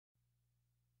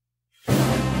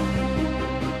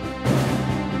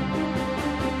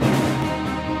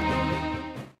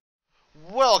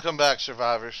Welcome back,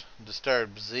 survivors.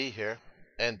 Disturbed Z here,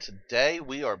 and today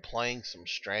we are playing some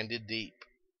Stranded Deep.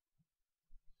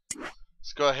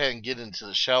 Let's go ahead and get into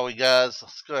the, shall we, guys?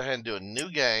 Let's go ahead and do a new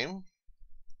game.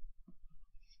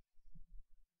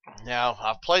 Now,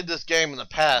 I've played this game in the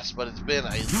past, but it's been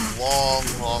a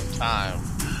long time.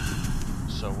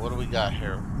 So what do we got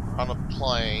here? We're on a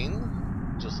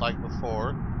plane, just like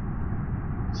before.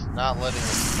 It's not letting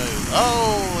us move.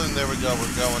 Oh, and there we go.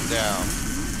 We're going down.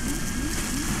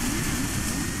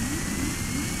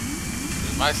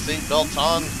 Is my seatbelt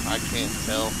on? I can't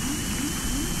tell.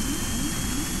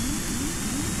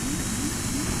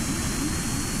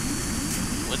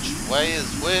 Which way is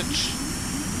which?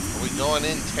 Are we going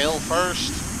in tail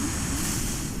first?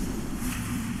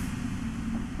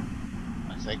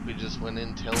 I think we just went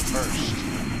in tail first.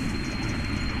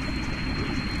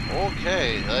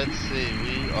 Okay, let's see.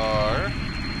 We are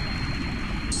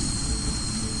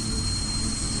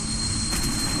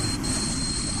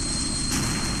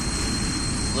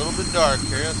a little bit dark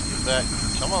here. Let's get back.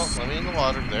 Come on, let me in the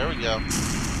water. There we go.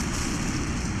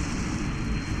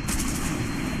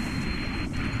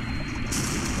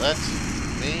 Let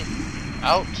me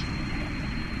out.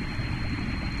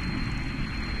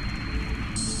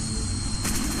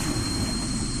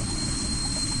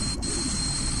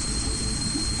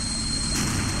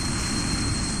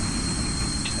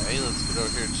 Okay, let's get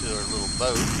over here to our little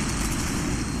boat.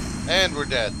 And we're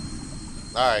dead.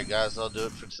 Alright, guys, I'll do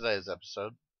it for today's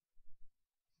episode.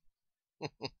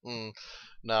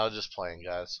 No, just playing,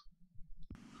 guys.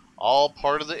 All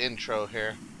part of the intro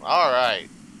here. Alright.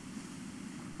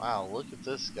 Wow, look at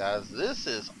this, guys. This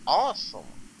is awesome.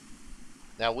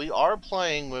 Now, we are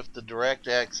playing with the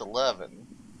DirectX 11,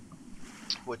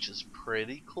 which is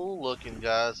pretty cool looking,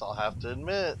 guys, I'll have to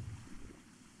admit.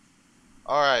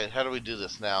 Alright, how do we do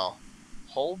this now?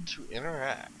 Hold to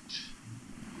interact.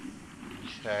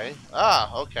 Okay.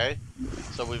 Okay.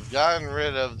 So we've gotten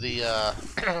rid of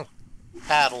the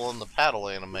paddle and the paddle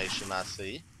animation, I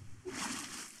see.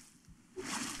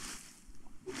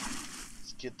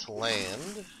 Let's get to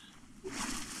land.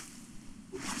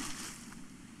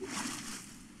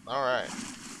 Alright.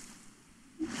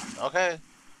 Okay.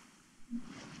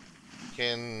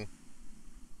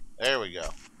 There we go.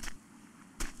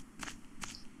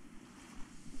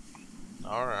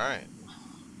 Alright.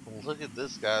 Look at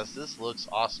this, guys. This looks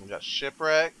awesome. Got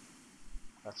shipwreck.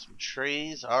 Got some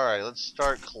trees. Alright, let's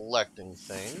start collecting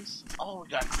things. Oh, we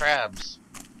got crabs.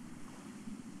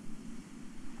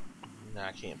 Nah,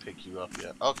 I can't pick you up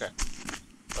yet. Okay.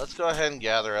 Let's go ahead and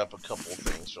gather up a couple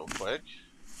things real quick.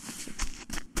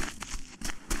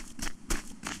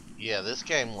 Yeah, this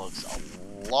game looks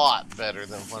a lot better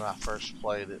than when I first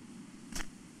played it.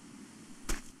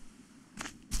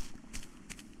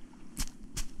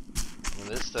 And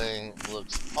this thing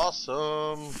looks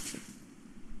awesome.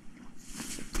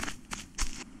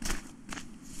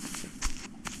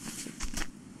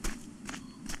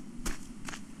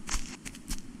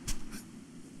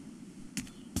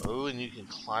 Oh, and you can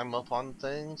climb up on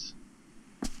things.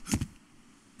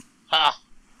 Ha!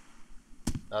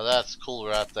 Now that's cool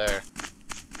right there.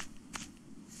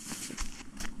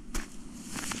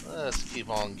 Let's keep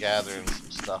on gathering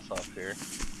some stuff up here.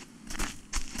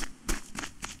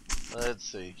 Let's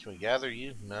see. Can we gather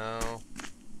you? No.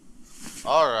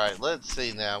 Alright, let's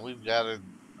see now. We've gathered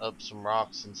up some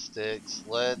rocks and sticks.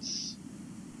 Is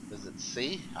it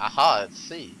C? Aha, it's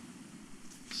C.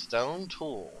 Stone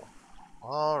tool.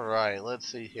 Alright, let's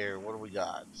see here. What do we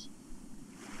got?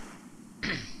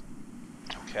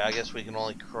 Okay, I guess we can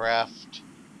only craft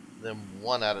them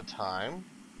one at a time.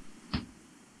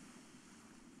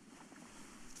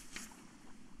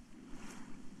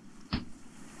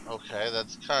 Okay,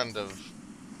 that's kind of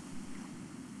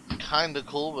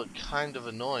cool, but kind of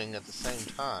annoying at the same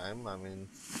time. I mean,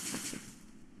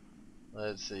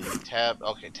 let's see. Tab.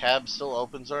 Okay, tab still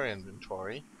opens our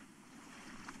inventory.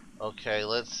 Okay,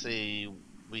 let's see.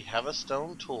 We have a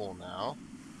stone tool now.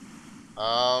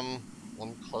 Let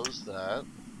me close that.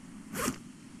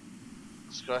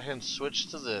 Let's go ahead and switch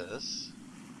to this.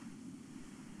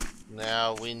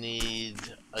 Now we need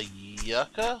a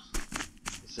yucca.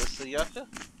 Is this the yucca?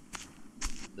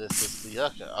 This is the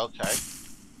yucca. Okay.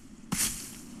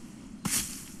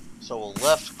 So we'll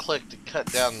left click to cut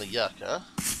down the yucca.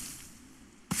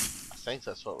 I think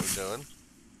that's what we're doing.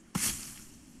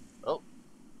 Oh.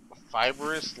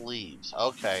 Fibrous leaves.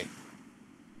 Okay.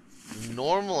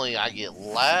 Normally I get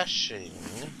lashing,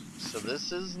 so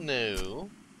this is new.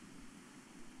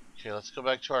 Okay, let's go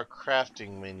back to our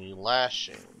crafting menu.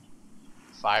 Lashing.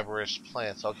 Fibrous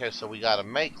plants. Okay, so we gotta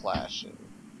make lashing.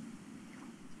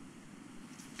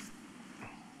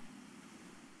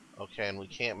 Okay, and we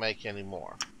can't make any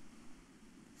more.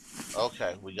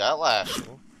 Okay, we got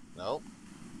lashing. Nope.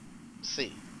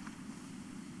 C.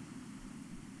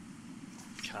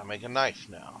 Can I make a knife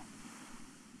now?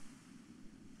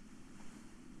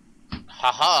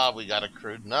 Haha, we got a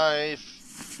crude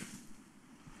knife.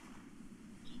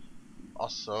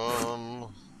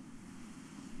 Awesome.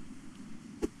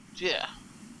 Yeah.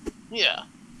 Yeah.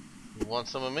 You want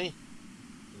some of me?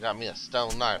 You got me a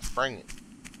stone knife. Bring it.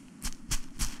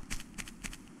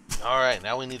 Alright,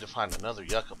 now we need to find another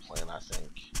yucca plant, I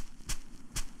think.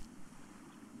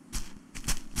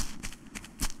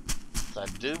 So I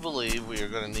do believe we are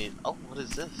going to need... Oh, what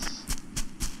is this?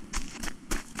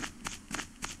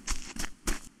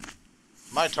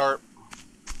 My tarp.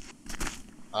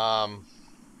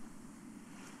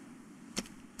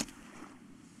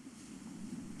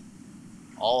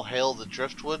 All hail the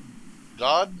driftwood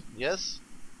god? Yes?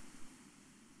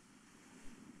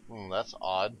 That's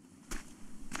odd.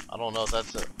 I don't know if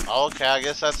that's a... Oh, okay, I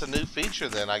guess that's a new feature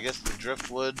then. I guess the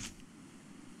driftwood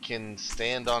can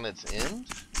stand on its end?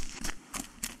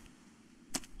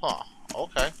 Huh,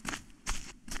 okay.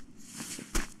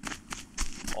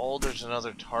 Oh, there's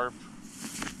another tarp.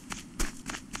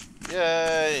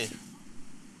 Yay!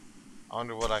 I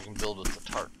wonder what I can build with the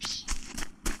tarps.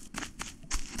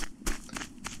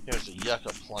 Here's a yucca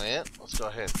plant. Let's go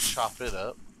ahead and chop it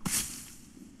up.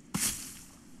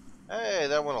 Hey,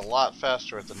 that went a lot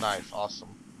faster with the knife. Awesome.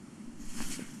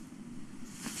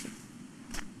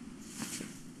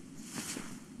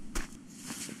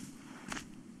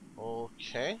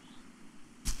 Okay.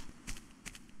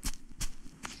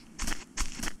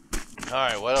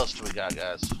 Alright, what else do we got,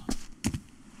 guys?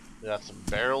 We got some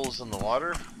barrels in the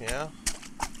water. Yeah.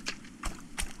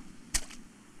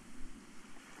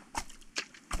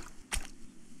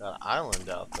 Got an island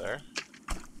out there.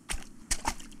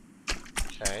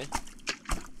 Okay.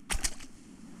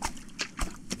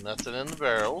 Nothing in the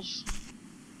barrels.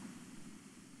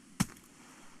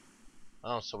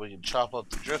 Oh, so we can chop up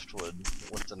the driftwood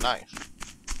with the knife.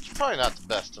 It's probably not the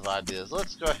best of ideas.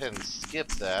 Let's go ahead and skip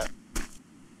that.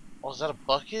 Oh, is that a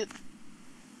bucket?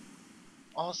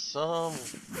 Awesome.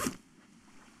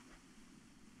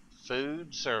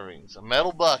 Food servings. A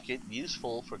metal bucket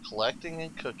useful for collecting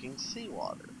and cooking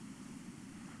seawater.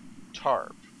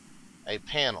 Tarp. A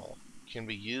panel. Can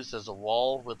be used as a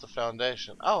wall with the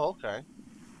foundation. Oh, okay.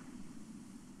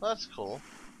 That's cool.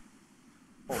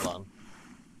 Hold on.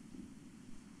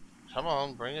 Come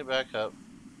on, bring it back up.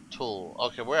 Tool.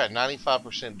 Okay, we're at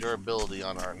 95% durability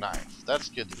on our knife. That's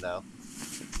good to know.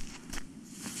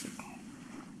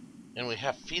 And we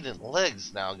have feet and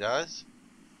legs now, guys.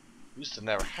 We used to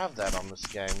never have that on this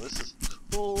game. This is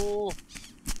cool.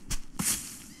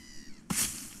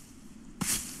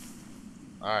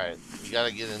 Alright, we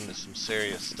gotta get into some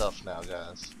serious stuff now,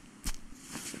 guys.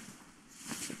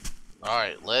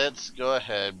 Alright, let's go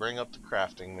ahead, bring up the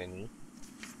crafting menu.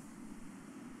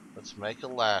 Let's make a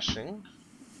lashing.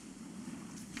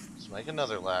 Let's make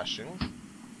another lashing.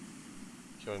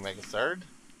 Can we make a third?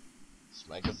 Let's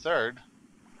make a third.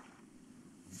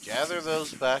 Gather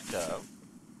those back up.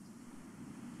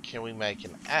 Can we make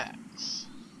an axe?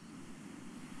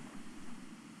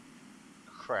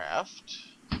 Craft.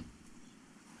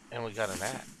 And we got an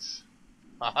axe.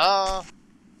 Haha!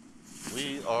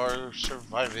 We are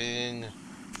surviving.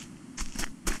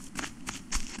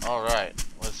 Alright,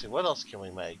 let's see, what else can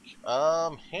we make?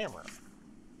 Hammer.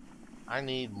 I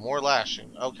need more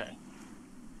lashing. Okay.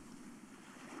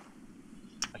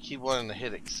 I keep wanting to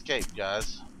hit escape,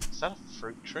 guys. Is that a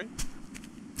fruit tree?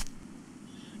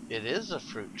 It is a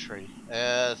fruit tree.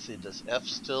 Let's see, does F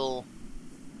still...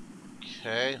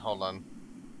 Okay, hold on.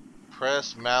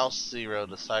 Press mouse 0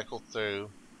 to cycle through.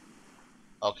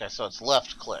 Okay, so it's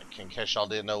left click, in case y'all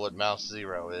didn't know what mouse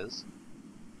 0 is.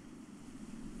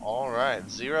 Alright,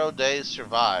 0 days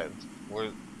survived. We're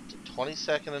the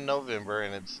 22nd of November,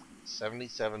 and it's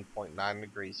 77.9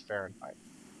 degrees Fahrenheit.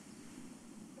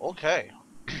 Okay.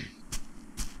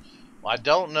 Well, I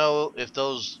don't know if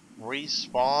those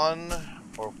respawn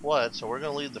or what, so we're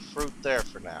going to leave the fruit there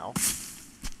for now.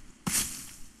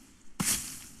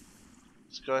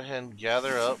 Let's go ahead and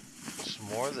gather up some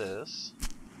more of this.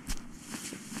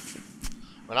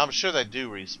 And I'm sure they do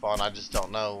respawn, I just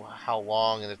don't know how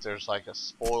long, and if there's like a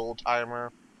spoil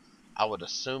timer. I would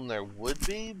assume there would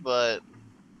be, but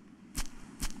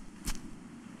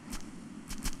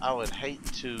I would hate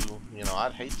to, you know,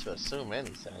 I'd hate to assume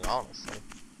anything, honestly.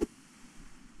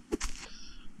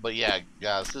 But yeah,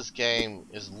 guys, this game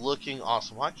is looking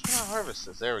awesome. Why can't I harvest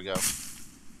this? There we go.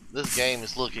 This game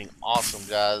is looking awesome,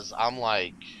 guys. I'm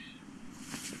like,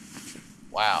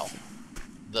 wow.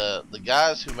 The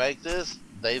guys who make this,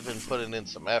 they've been putting in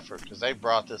some effort because they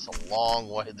brought this a long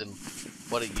way than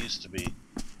what it used to be.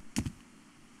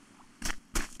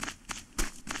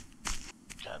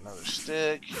 Got another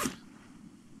stick.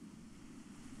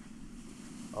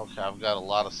 Okay, I've got a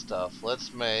lot of stuff.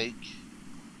 Let's make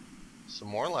some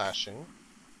more lashing.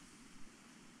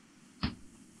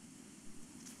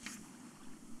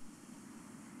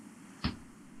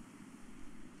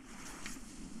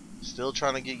 Still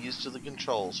trying to get used to the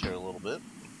controls here a little bit.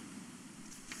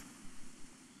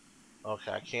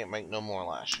 Okay, I can't make no more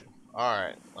lashing.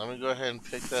 Alright, let me go ahead and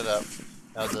pick that up.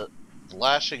 Now the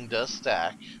lashing does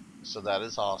stack, so that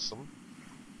is awesome.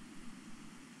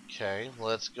 Okay,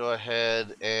 let's go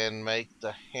ahead and make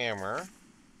the hammer.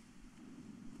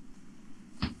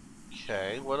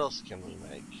 Okay, what else can we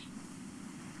make?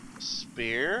 A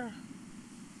spear.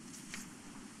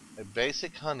 A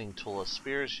basic hunting tool. A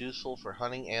spear is useful for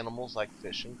hunting animals like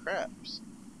fish and crabs.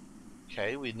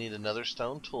 Okay, we need another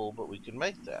stone tool, but we can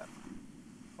make that.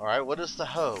 Alright, what is the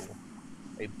hoe?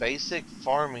 A basic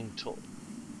farming tool.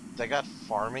 They got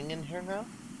farming in here now?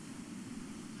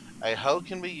 A hoe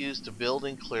can be used to build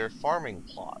and clear farming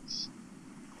plots.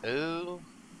 Ooh.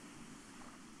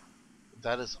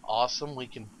 That is awesome. We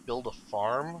can build a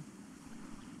farm.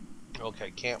 Okay,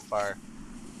 campfire.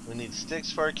 We need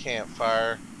sticks for a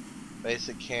campfire.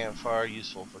 Basic campfire,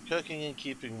 useful for cooking and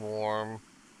keeping warm.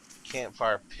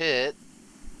 Campfire pit.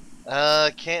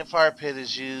 Campfire pit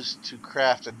is used to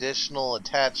craft additional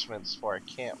attachments for a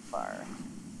campfire.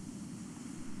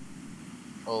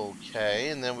 Okay,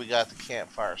 and then we got the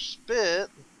campfire spit.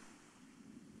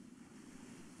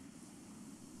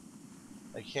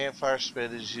 A campfire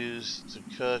spit is used to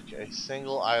cook a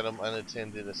single item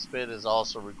unattended. A spit is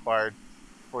also required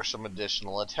for some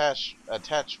additional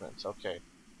attachments. Okay,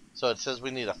 so it says we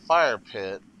need a fire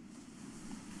pit.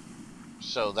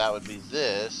 So that would be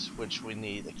this, which we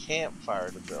need a campfire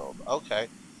to build. Okay,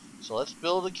 so let's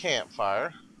build a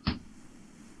campfire.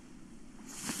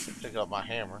 Pick up my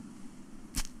hammer.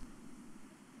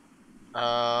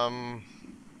 Now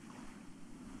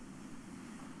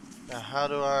how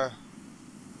do I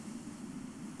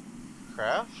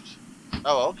craft?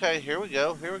 Oh, okay, here we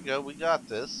go, we got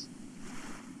this.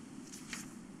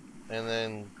 And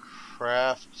then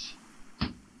craft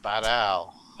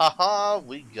Badao. Haha,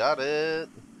 we got it.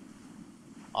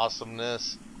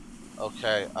 Awesomeness.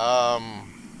 Okay,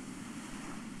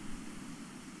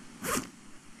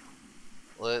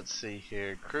 let's see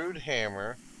here. Crude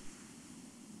hammer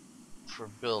for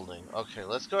building. Okay,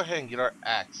 let's go ahead and get our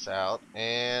axe out.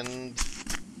 And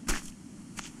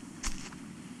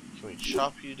can we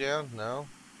chop you down? No.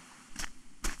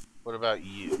 What about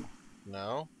you?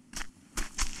 No.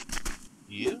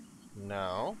 You?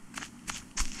 No.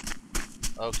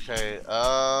 Okay,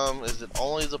 is it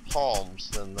only the palms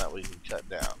then that we can cut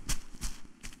down?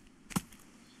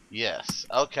 Yes,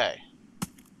 okay.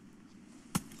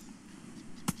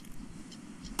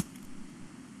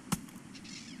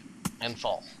 And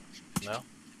fall. No?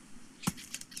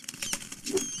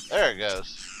 There it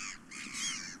goes.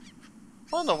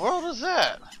 What in the world is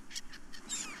that?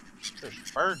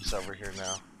 There's birds over here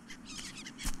now.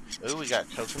 Ooh, we got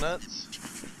coconuts.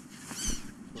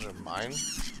 Those are mine.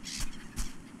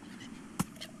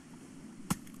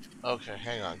 Okay,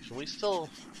 hang on. Can we still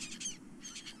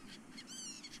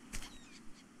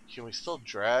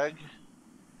drag?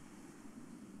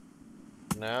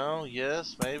 No,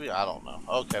 yes, maybe, I don't know.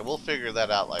 Okay, we'll figure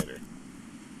that out later.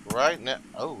 Right now,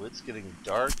 oh, it's getting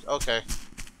dark. Okay.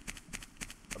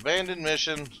 Abandoned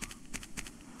mission.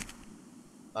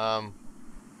 Lighter.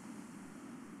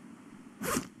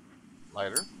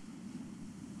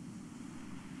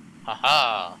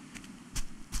 Haha.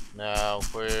 Now,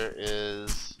 where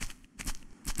is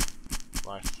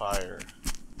my fire?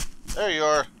 There you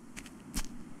are.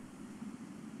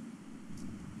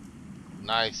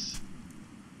 Nice.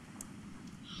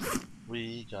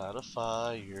 We got a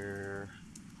fire.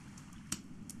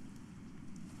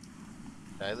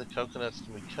 Okay, the coconuts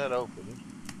can be cut open.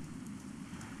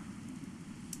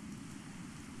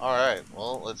 Alright,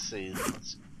 well, let's see.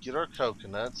 Let's get our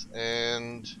coconuts,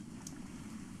 and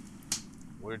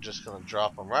we're just going to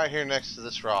drop them right here next to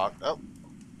this rock. Oh,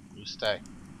 you stay.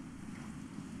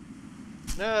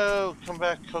 No, come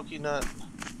back, coconut.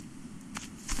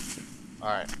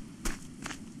 Alright.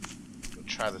 We'll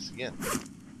try this again.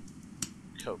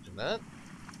 Coconut.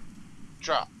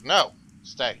 Drop. No,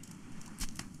 stay.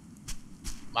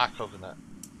 My coconut.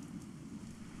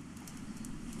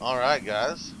 Alright,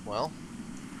 guys. Well,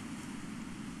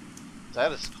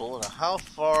 that is cool. Now, how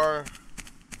far...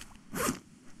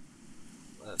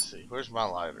 Let's see. Where's my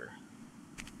lighter?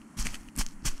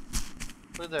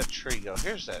 Where'd that tree go?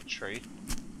 Here's that tree.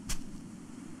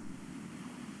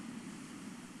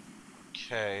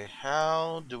 Okay,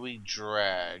 how do we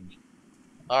drag?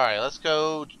 Alright, let's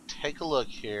go take a look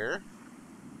here.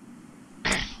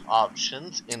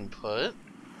 Options, input.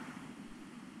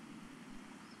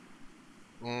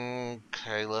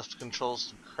 Okay, left controls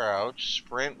to crouch.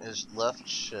 Sprint is left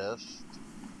shift.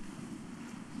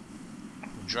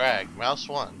 Drag, mouse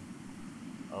 1.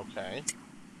 Okay.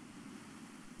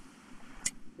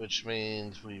 Which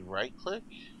means we right click.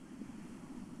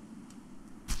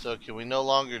 So can we no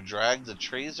longer drag the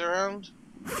trees around?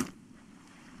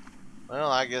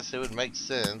 Well, I guess it would make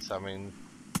sense. I mean,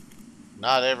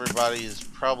 not everybody is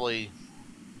probably,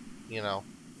 you know,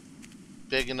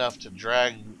 big enough to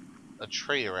drag a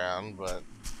tree around, but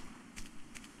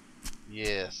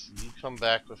yes, you come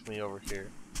back with me over here.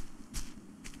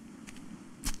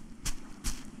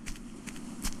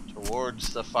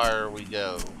 Towards the fire we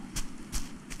go.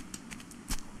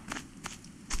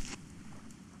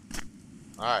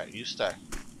 Alright, you stay.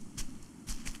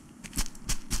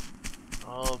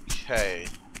 Okay.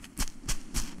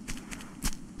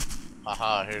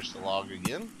 Haha, here's the log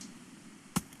again.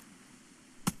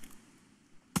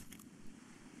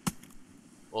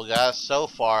 Well guys, so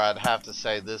far I'd have to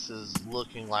say this is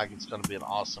looking like it's going to be an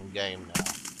awesome game now.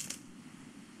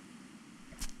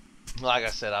 Like I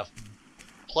said, I've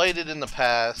played it in the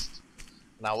past,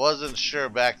 and I wasn't sure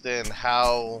back then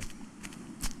how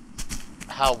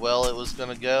well it was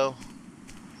going to go.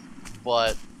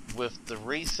 But with the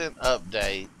recent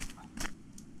update,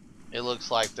 it looks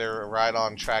like they're right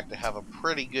on track to have a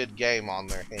pretty good game on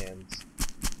their hands.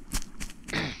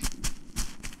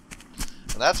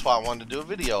 And that's why I wanted to do a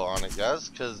video on it, guys,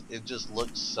 because it just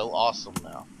looks so awesome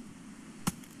now.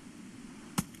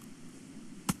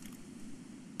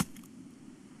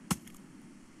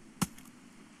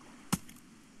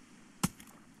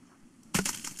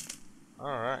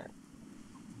 Alright.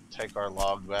 Take our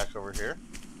log back over here.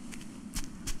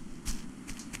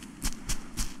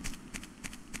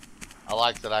 I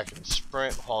like that I can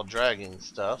sprint while dragging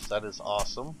stuff. That is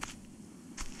awesome.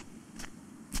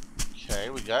 Okay,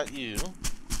 we got you.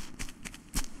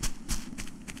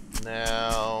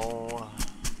 Now,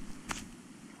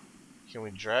 can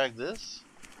we drag this?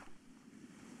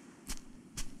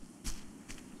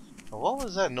 What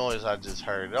was that noise I just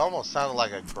heard? It almost sounded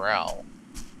like a growl.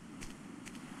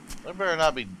 There better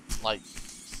not be, like...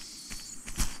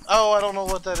 Oh, I don't know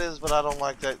what that is, but I don't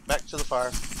like that. Back to the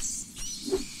fire.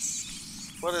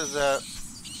 What is that?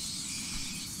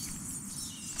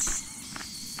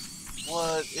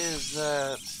 What is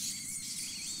that?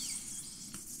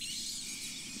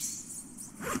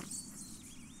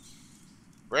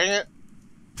 Bring it.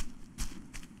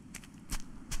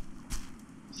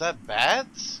 Is that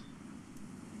bats?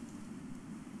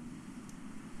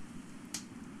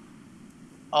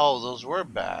 Oh, those were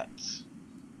bats.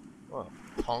 Well,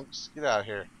 punks, get out of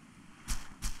here.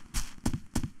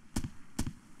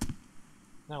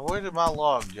 Now, where did my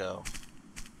log go?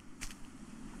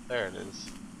 There it is.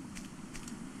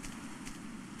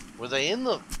 Were they in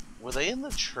the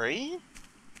tree?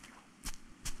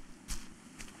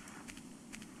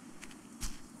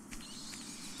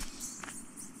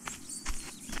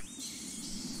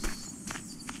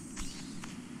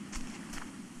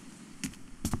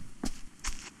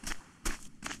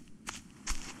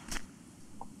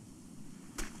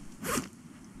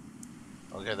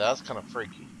 Okay, that's kind of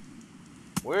freaky.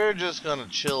 We're just gonna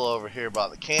chill over here by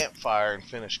the campfire and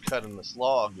finish cutting this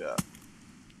log up.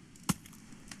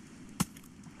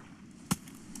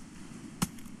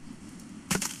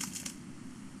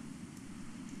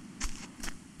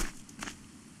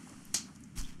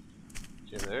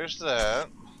 Okay, there's that.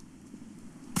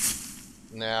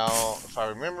 Now, if I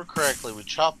remember correctly, we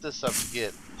chopped this up to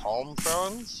get palm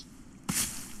fronds.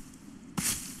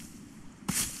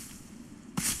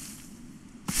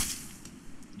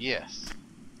 Yes.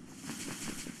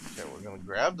 Okay, we're gonna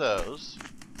grab those.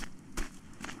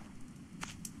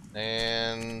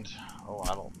 And, oh,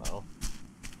 I don't know.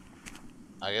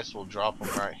 I guess we'll drop them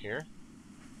right here.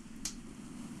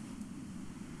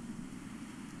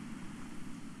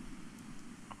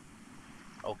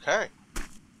 Okay.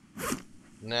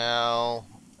 Now,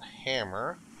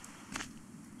 hammer.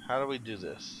 How do we do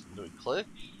this? Do we click?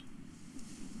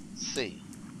 C.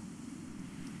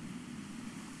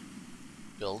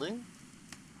 Building.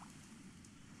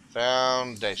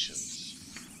 Foundations.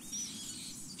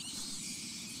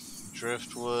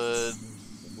 Driftwood.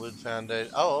 Wood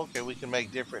foundation. Oh, okay. We can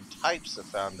make different types of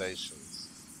foundations.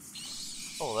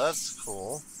 Oh, that's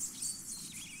cool.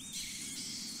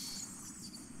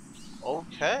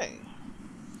 Okay.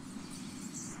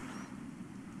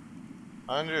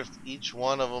 I wonder if each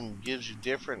one of them gives you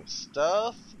different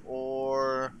stuff,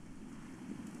 or...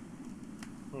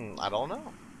 I don't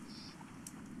know.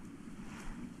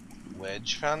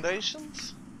 Wedge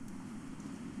foundations?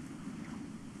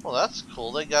 Well, that's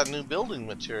cool. They got new building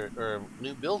material, or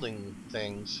new building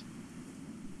things.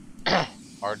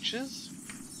 Arches?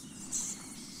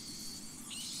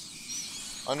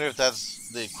 I wonder if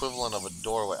that's the equivalent of a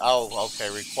doorway. Oh,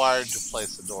 okay. Required to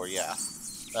place a door. Yeah,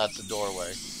 that's a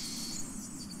doorway.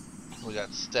 We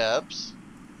got steps.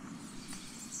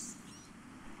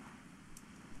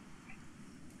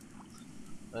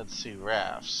 Let's see,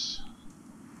 rafts.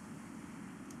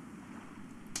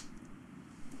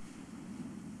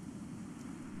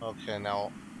 Okay,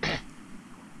 now,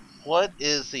 what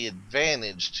is the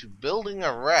advantage to building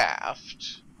a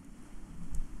raft,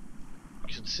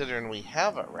 considering we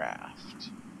have a raft?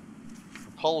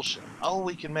 Propulsion. Oh,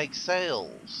 we can make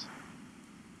sails.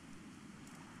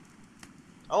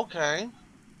 Okay.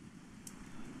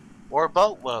 Or a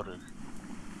boat motor.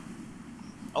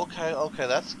 Okay, okay,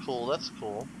 that's cool, that's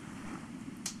cool.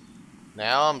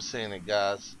 Now I'm seeing it,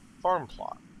 guys. Farm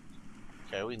plot.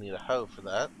 Okay, we need a hoe for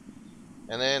that.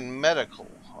 And then medical.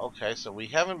 Okay, so we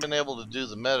haven't been able to do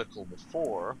the medical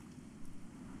before.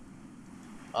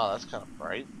 Oh, that's kind of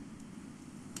bright.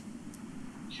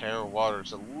 Okay, our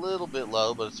water's a little bit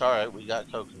low, but it's alright. We got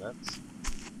coconuts.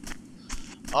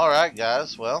 Alright,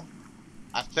 guys. Well,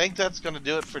 I think that's going to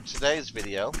do it for today's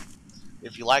video.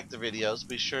 If you like the videos,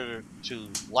 be sure to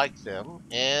like them.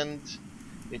 And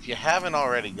if you haven't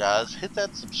already, guys, hit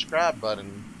that subscribe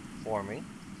button for me.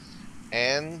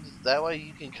 And that way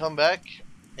you can come back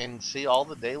and see all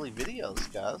the daily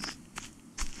videos, guys.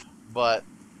 But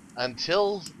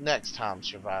until next time,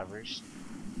 survivors,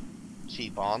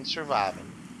 keep on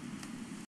surviving.